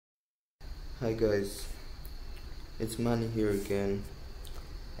Hi guys, it's Manny here again,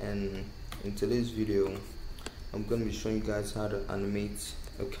 and in today's video I'm going to be showing you guys how to animate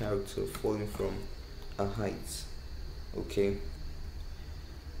a character falling from a height. Okay,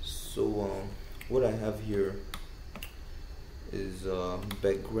 so what I have here is a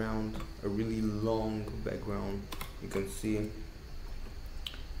background, a really long background. You can see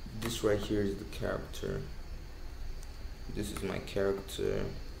this right here is the character. This is my character,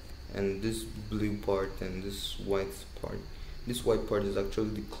 and this blue part and this white part is actually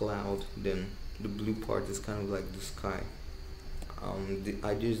the cloud, then the blue part is kind of like the sky. The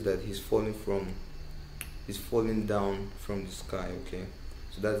idea is that he's falling down from the sky. Okay,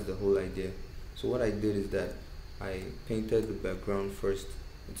 so that's the whole idea. So what I did is that I painted the background first.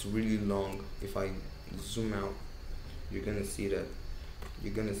 It's really long. If I zoom out, you're gonna see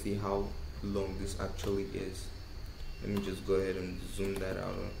how long this actually is. Let me just go ahead and zoom that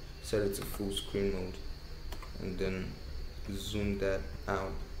out, set it to full screen mode, and then zoom that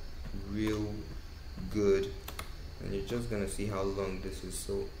out real good, and you're just gonna see how long this is.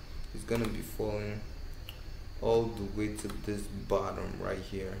 So it's gonna be falling all the way to this bottom right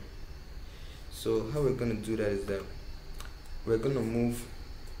here. So how we're gonna do that is that we're gonna move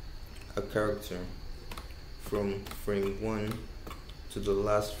a character from frame 1 to the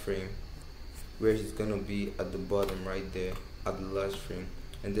last frame, where he's gonna be at the bottom right there at the last frame,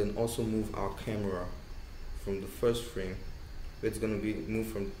 and then also move our camera from the first frame, where it's gonna be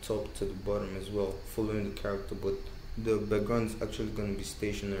moved from the top to the bottom as well, following the character, but the background is actually gonna be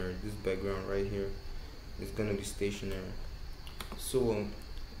stationary. This background right here is gonna be stationary. So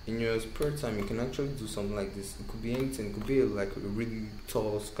in your spare time, you can actually do something like this. It could be anything. It could be like a really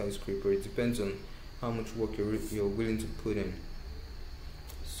tall skyscraper. It depends on how much work you're willing to put in.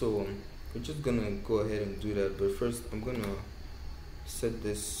 So we're just gonna go ahead and do that, but first I'm gonna set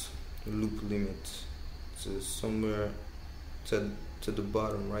this loop limit to somewhere to the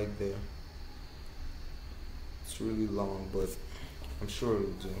bottom right there. It's really long, but I'm sure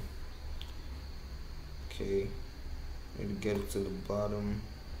it'll do. Okay, maybe get it to the bottom,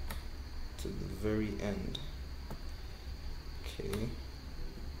 to the very end. Okay,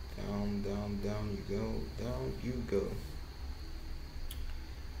 down you go, down you go.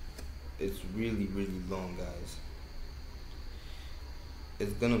 It's really long, guys.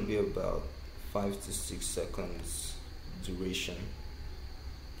 It's gonna be about 5 to 6 seconds duration.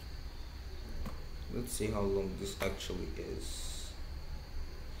 Let's see how long this actually is.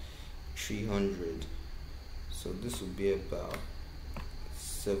 300. So this will be about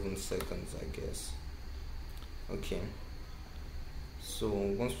 7 seconds, I guess. Okay, so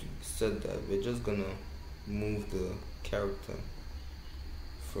once we set that, we're just gonna move the character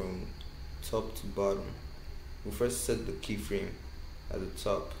from top to bottom. We first set the keyframe at the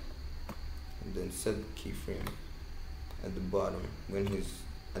top, and then set the keyframe at the bottom when he's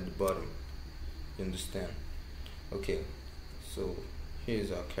at the bottom. You understand? Okay, so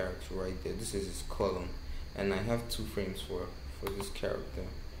here's our character right there. This is his column, and I have 2 frames for this character.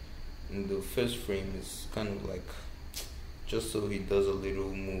 And the first frame is kind of like just so he does a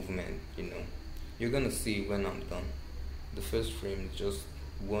little movement, you know. You're gonna see when I'm done. The first frame is just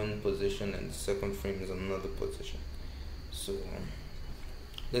one position, and the second frame is another position. So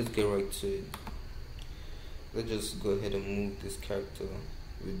let's get right to it. Let's just go ahead and move this character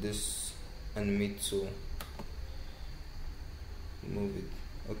with this Animate tool. Move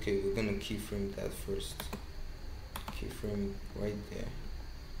it. Okay, we're gonna keyframe that first. Keyframe right there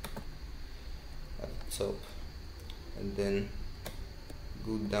at the top, and then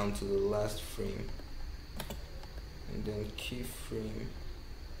go down to the last frame, and then keyframe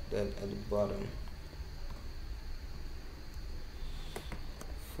that at the bottom,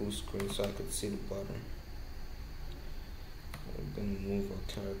 full screen, so I could see the bottom. We're gonna move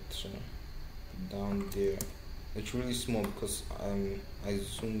our character down there. It's really small because I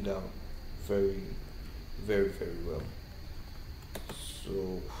zoomed out very well.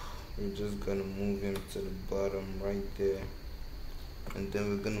 So we're just gonna move him to the bottom right there, and then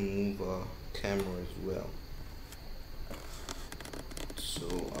we're gonna move our camera as well. So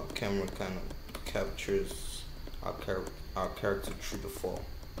our camera kind of captures our character through the fall.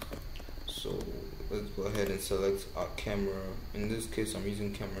 So let's go ahead and select our camera. In this case, I'm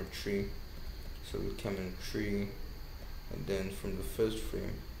using camera 3. So we camera 3, and then from the first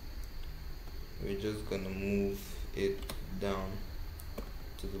frame, we're just gonna move it down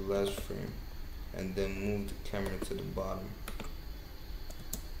to the last frame, and then move the camera to the bottom,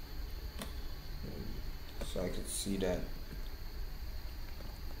 so I could see that.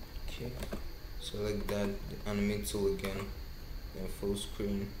 Okay, select that, the Animate tool again, then full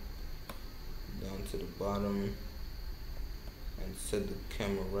screen, down to the bottom and set the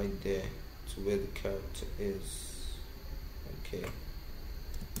camera right there to where the character is. Okay,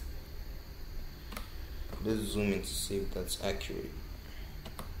 let's zoom in to see if that's accurate.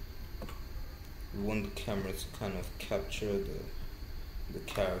 We want the camera to kind of capture the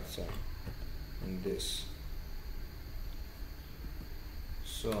character in this.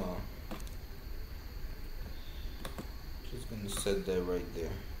 So just gonna set that right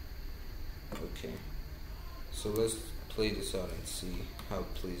there. Okay, so let's play this out and see how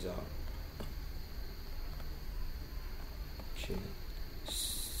it plays out. Okay,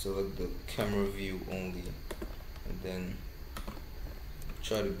 select the camera view only and then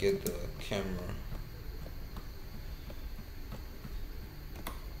try to get the camera.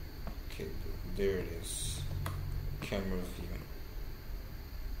 Okay, there it is, camera view.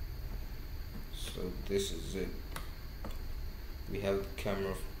 So this is it. We have the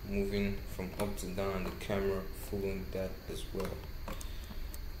camera moving from up to down and the camera following that as well.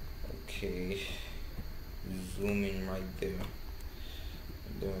 Okay, zoom in right there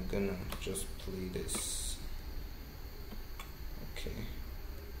and then we're gonna just play this. Okay,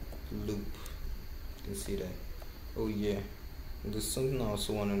 loop, you can see that. Oh yeah, there's something I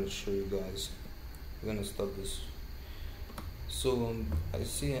also wanted to show you guys. We're gonna stop this. So I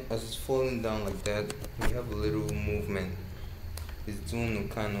see as it's falling down like that, we have a little movement. It's doing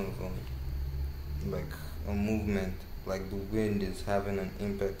a kind of like a movement, like the wind is having an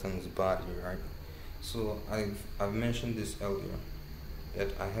impact on his body, right? So I've mentioned this earlier that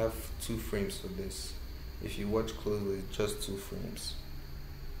I have 2 frames for this. If you watch closely, it's just 2 frames.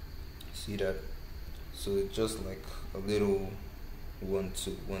 See that? So it's just like a little 1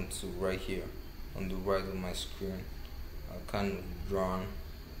 2 1 2 right here on the right of my screen. Kind of drawn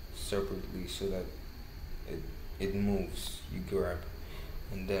separately so that it moves, you grab,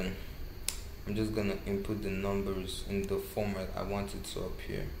 and then I'm just gonna input the numbers in the format I want it to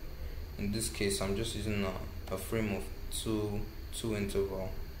appear. In this case, I'm just using a frame of two interval.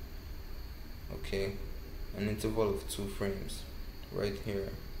 Okay, an interval of 2 frames right here.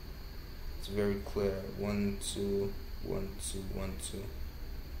 It's very clear. 1 2 1 2 1 2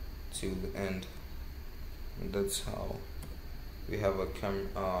 till the end, and that's how we have a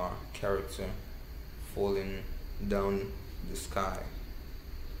character falling down the sky.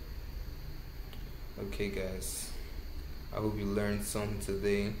 Okay guys, I hope you learned something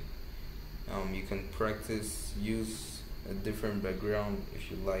today. You can practice, use a different background if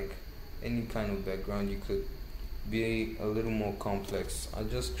you like, any kind of background. You could be a little more complex. I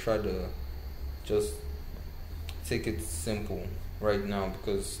just try to just take it simple right now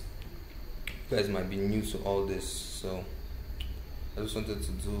because you guys might be new to all this, so I just wanted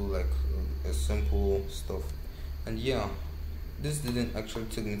to do like a simple stuff. And yeah, this didn't actually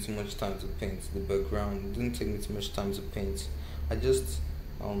take me too much time to paint. The background didn't take me too much time to paint. I just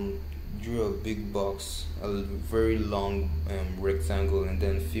drew a big box, a very long rectangle, and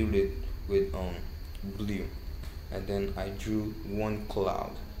then filled it with blue, and then I drew 1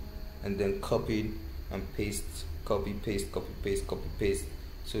 cloud and then copied and paste, copy paste, copy paste, copy paste,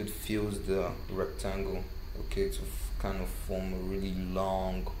 so it fills the rectangle, okay, to kind of form a really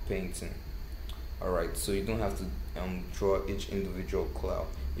long painting. Alright, so you don't have to draw each individual cloud.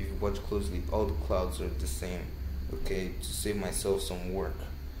 If you watch closely, all the clouds are the same, okay, to save myself some work.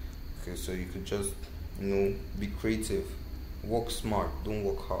 Okay, so you could just, be creative, work smart, don't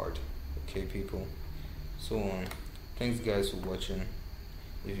work hard. Okay people, so thanks guys for watching.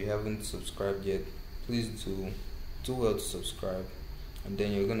 If you haven't subscribed yet, please do well to subscribe, and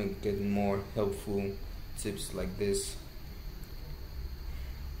then you're gonna get more helpful tips like this.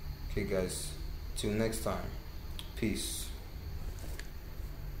 Okay guys, till next time, peace.